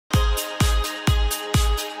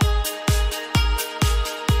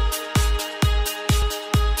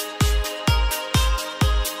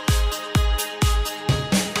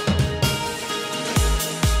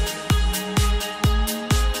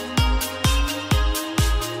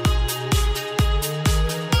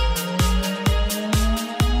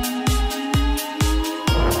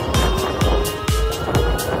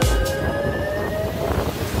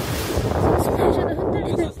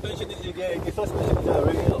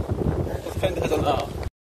서스펜드 하잖아.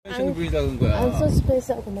 서스펜션이 불리다는 거야. 안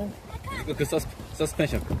서스펜스하구만. 그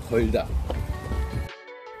서스펜션 걸다.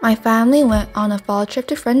 My family went on a fall trip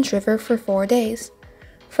to French River for 4 days.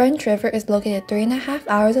 French River is located 3.5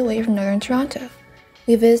 hours away from northern Toronto.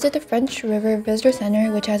 We visited the French River Visitor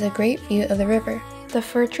Center, which has a great view of the river. The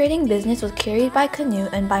fur trading business was carried by canoe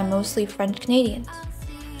and by mostly French Canadians.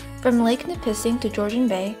 From Lake Nipissing to Georgian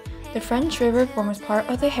Bay, the French River forms part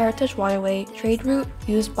of the Heritage Waterway trade route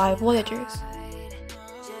used by voyagers.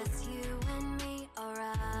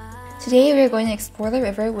 Today we are going to explore the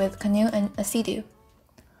river with canoe and a sea-doo.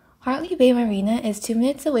 Hartley Bay Marina is 2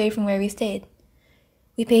 minutes away from where we stayed.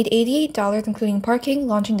 We paid $88 including parking,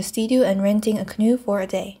 launching the sea-doo, and renting a canoe for a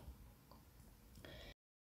day.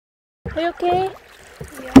 Are you okay?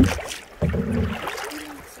 Yeah.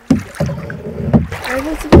 Are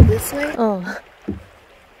we supposed to go this way? Oh.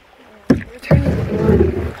 We're turning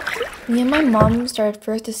around. Me and my mom started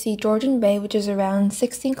first to see Georgian Bay, which is around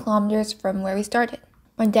 16 kilometers from where we started.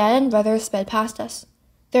 My dad and brother sped past us.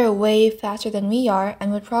 They're way faster than we are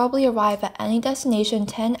and would probably arrive at any destination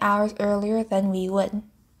 10 hours earlier than we would.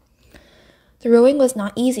 The rowing was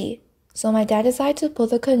not easy, so my dad decided to pull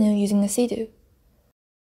the canoe using the sea-doo.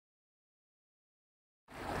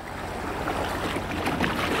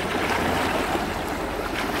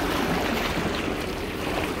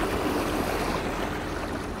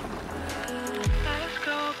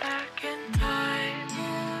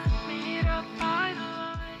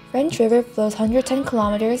 French River flows 110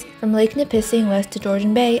 kilometers from Lake Nipissing west to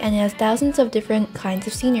Georgian Bay, and it has thousands of different kinds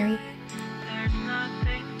of scenery.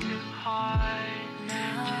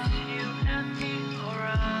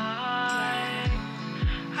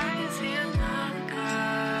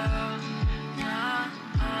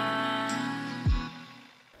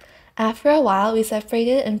 After a while, we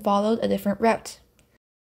separated and followed a different route.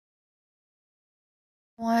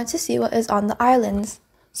 I wanted to see what is on the islands,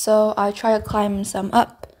 so I tried to climb some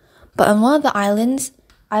up. But on one of the islands,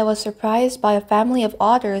 I was surprised by a family of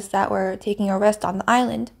otters that were taking a rest on the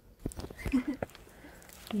island.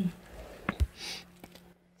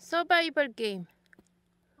 Survival game.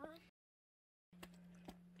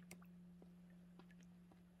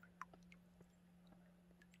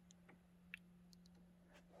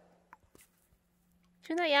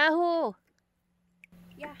 준아 야호.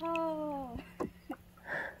 야호.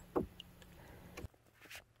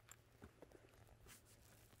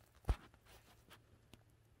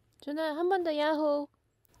 준아 한 번 더 야호.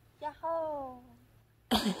 야호.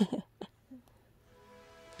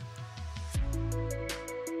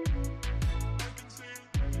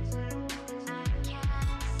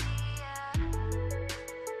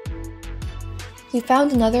 We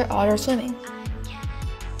found another otter swimming.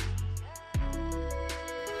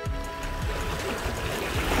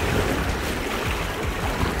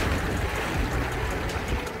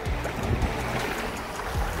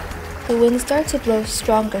 The wind started to blow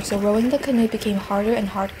stronger, so rowing the canoe became harder and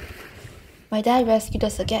harder. My dad rescued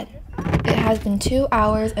us again. It has been 2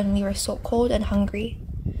 hours and we were so cold and hungry.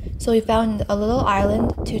 So we found a little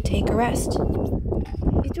island to take a rest.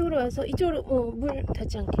 이쪽으로 와서 이쪽으로 물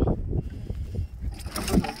닿지 않게.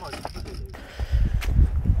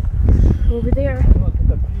 Over there.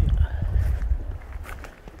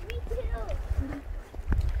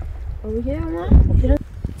 Over here, Mom?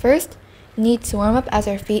 First, we need to warm up as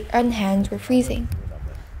our feet and hands were freezing.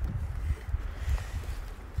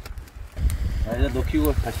 너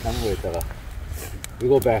키우고 다시 담는 거였다가. We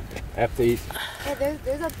go back after eat. Yeah,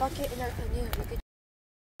 there's a bucket in our canoe.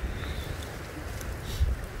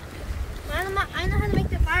 I know how to make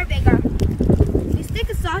the fire bigger. You stick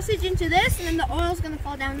a sausage into this, and then the oil's gonna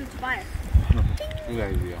fall down into the fire. Good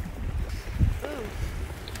idea.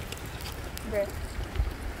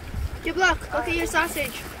 Good luck. Look at your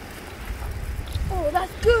sausage. Oh,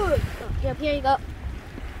 that's good. Yep, here you go.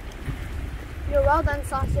 Your well done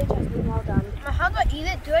sausage has been well done. How do I eat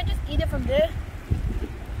it? Do I just eat it from there?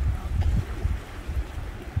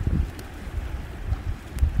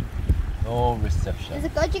 No reception. Is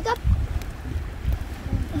it good, Jacob?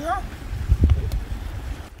 Yeah.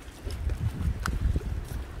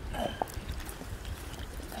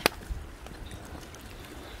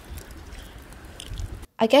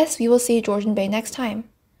 I guess we will see Georgian Bay next time.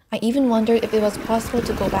 I even wondered if it was possible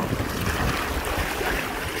to go back.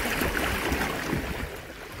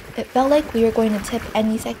 It felt like we were going to tip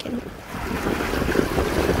any second.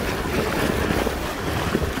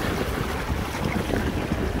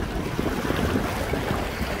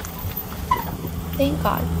 Thank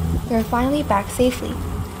God, we are finally back safely.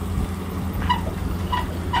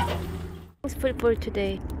 Football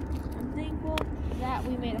today. I'm thankful that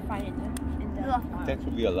we made a fight in the Thanks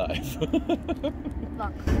for being alive. Look,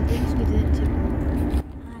 things we did too.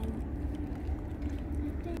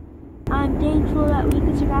 I'm thankful that we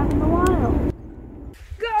could survive in the wild.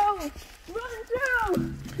 Go! Run through!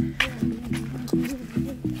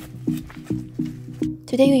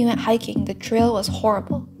 Today we went hiking. The trail was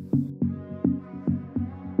horrible.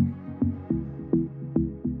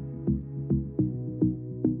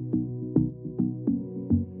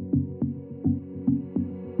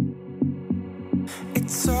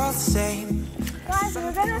 It's all the same. Guys,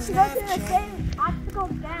 we're gonna have to go through the same obstacle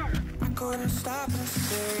again. I couldn't stop and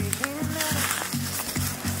stay here now.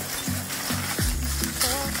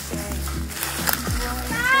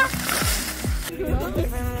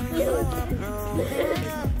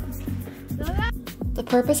 The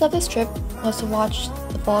purpose of this trip was to watch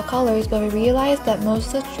the fall colors, but we realized that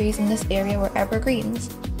most of the trees in this area were evergreens.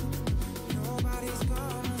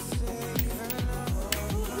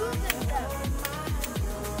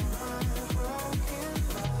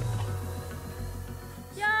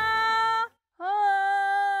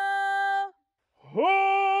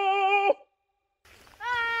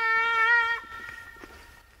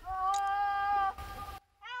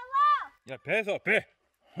 야, 배에서 배.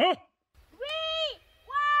 어? We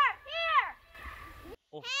were here!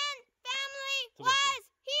 And family was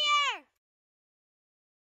here!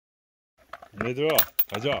 얘들아,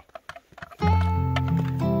 가자.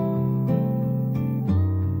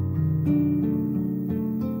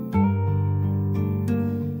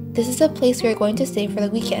 This is the place we are going to stay for the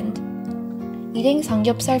weekend. Eating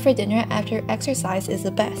samgyeopsal for dinner after exercise is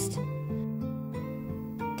the best.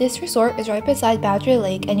 This resort is right beside Badger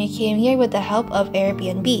Lake and we came here with the help of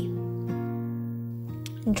Airbnb.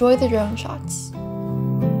 Enjoy the drone shots.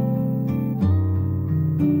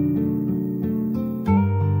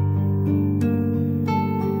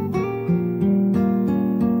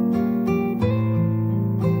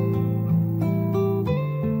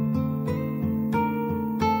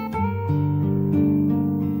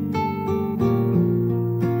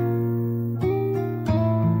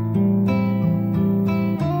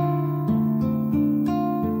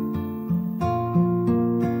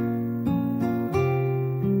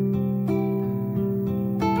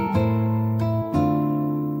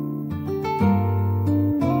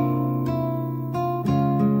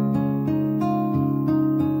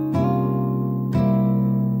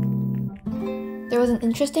 There was an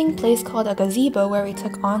interesting place called a gazebo where we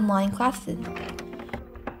took online classes.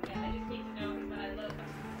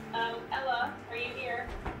 Ella, are you here?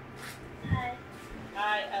 Hi.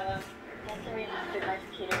 Hi, Ella. That's the reason I've been my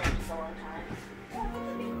computer for so long time.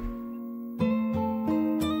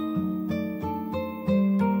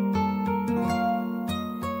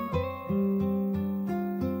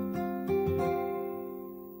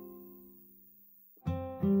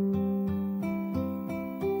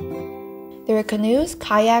 There were canoes,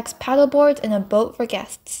 kayaks, paddleboards, and a boat for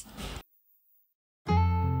guests.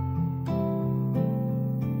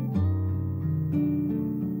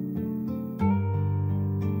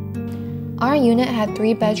 Our unit had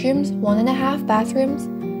 3 bedrooms, 1.5 bathrooms,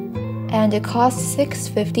 and it cost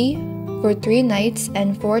 $650 for 3 nights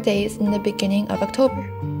and 4 days in the beginning of October.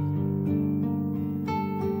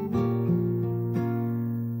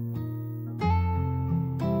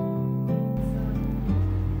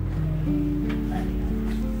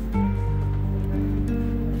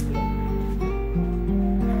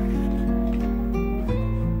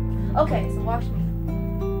 Okay, so watch me.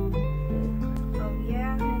 Oh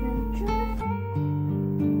yeah, and then drift.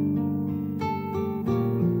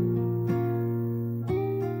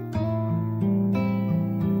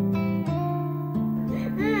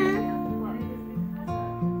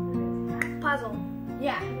 Puzzle.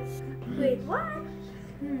 Yeah. Wait, what?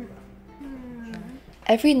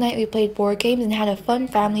 Every night we played board games and had a fun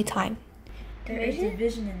family time. There is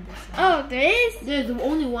division in this. Oh, there is? There's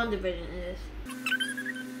only one division in this.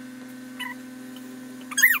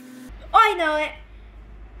 Oh, I know it.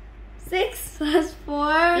 6 plus 4.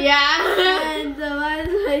 Yeah. And the 1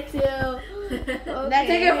 by 2. Okay. That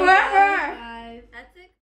took it forever.